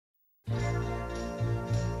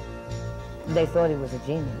They thought he was a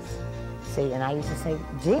genius. See, and I used to say,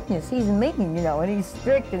 genius, he's mean, you know, and he's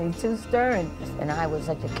strict and he's too stern. And I was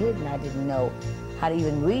such a kid and I didn't know how to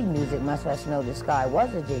even read music, much less know this guy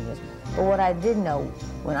was a genius. But what I did know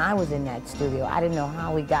when I was in that studio, I didn't know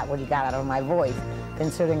how he got what he got out of my voice,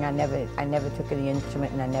 considering I never took any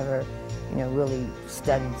instrument and I never, you know, really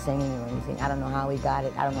studied singing or anything. I don't know how he got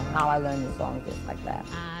it. I don't know how I learned the song just like that.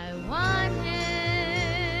 I want him.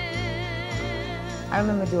 I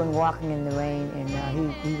remember doing Walking in the Rain, and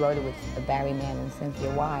he wrote it with Barry Mann and Cynthia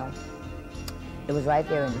Weil. It was right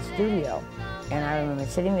there in the studio, and I remember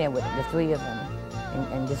sitting there with the three of them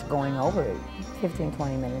and just going over it, 15,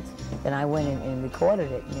 20 minutes. Then I went and recorded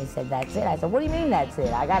it, and they said, that's it. I said, what do you mean that's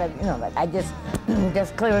it? I gotta, you know, I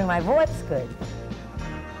just clearing my voice good.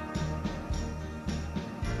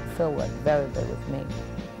 Phil was very good with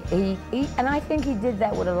me. And I think he did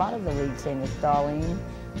that with a lot of the lead singers, Darlene.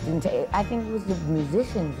 I think it was the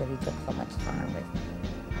musicians that he took so much time with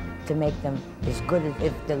to make them as good as,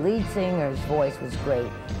 if the lead singer's voice was great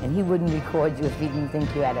and he wouldn't record you if he didn't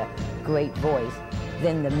think you had a great voice,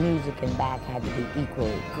 then the music and back had to be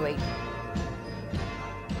equally great.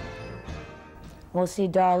 Well, see,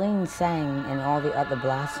 Darlene sang and all the other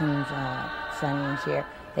Blossoms, Sonny and Cher,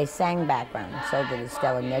 they sang background, so did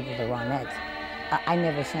Estella Negri, the Ronettes. I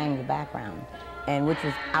never sang the background. And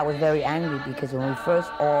I was very angry because when we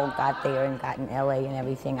first all got there and got in LA and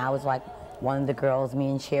everything, I was like one of the girls, me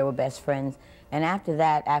and Cher were best friends. And after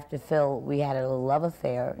that, after Phil, we had a little love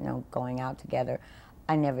affair, you know, going out together.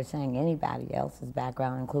 I never sang anybody else's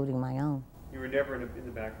background, including my own. You were never in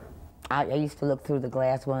the background? I used to look through the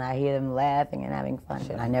glass when I hear them laughing and having fun.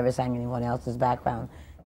 I never sang anyone else's background.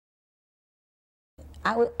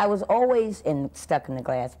 I was always stuck in the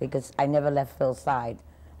glass because I never left Phil's side.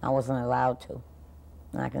 I wasn't allowed to.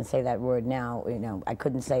 And I can say that word now, you know, I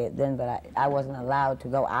couldn't say it then, but I wasn't allowed to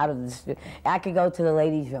go out of the studio. I could go to the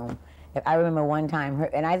ladies' room. I remember one time,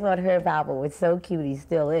 and I thought Herb Alpert was so cute, he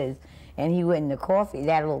still is, and he went in the coffee,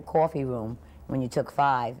 they had a little coffee room when you took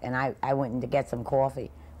 5, and I went in to get some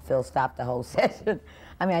coffee. Phil stopped the whole session.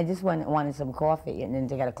 I mean, I just wanted some coffee, and then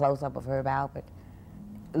to get a close-up of Herb Alpert.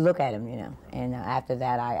 Look at him, you know, and after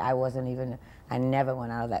that, I never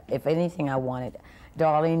went out of that. If anything, I wanted.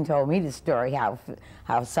 Darlene told me the story how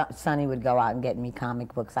Sonny would go out and get me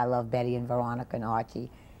comic books. I love Betty and Veronica and Archie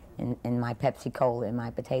and my Pepsi Cola and my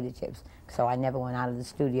potato chips. So I never went out of the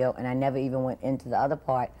studio, and I never even went into the other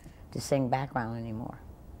part to sing background anymore.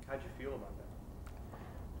 How'd you feel about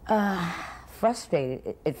that?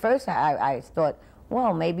 Frustrated. At first I thought,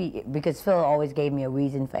 well, maybe, because Phil always gave me a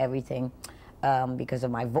reason for everything, because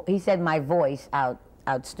of my voice. He said my voice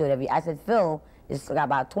outstood every. I said, Phil, it's got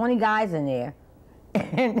about 20 guys in there,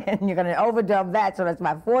 and you're going to overdub that, so that's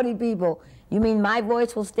about 40 people. You mean my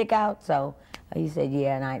voice will stick out? So he said,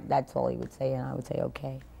 yeah, and that's all he would say, and I would say,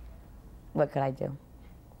 okay. What could I do?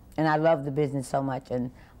 And I loved the business so much, and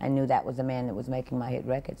I knew that was the man that was making my hit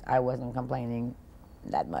records. I wasn't complaining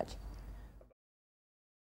that much.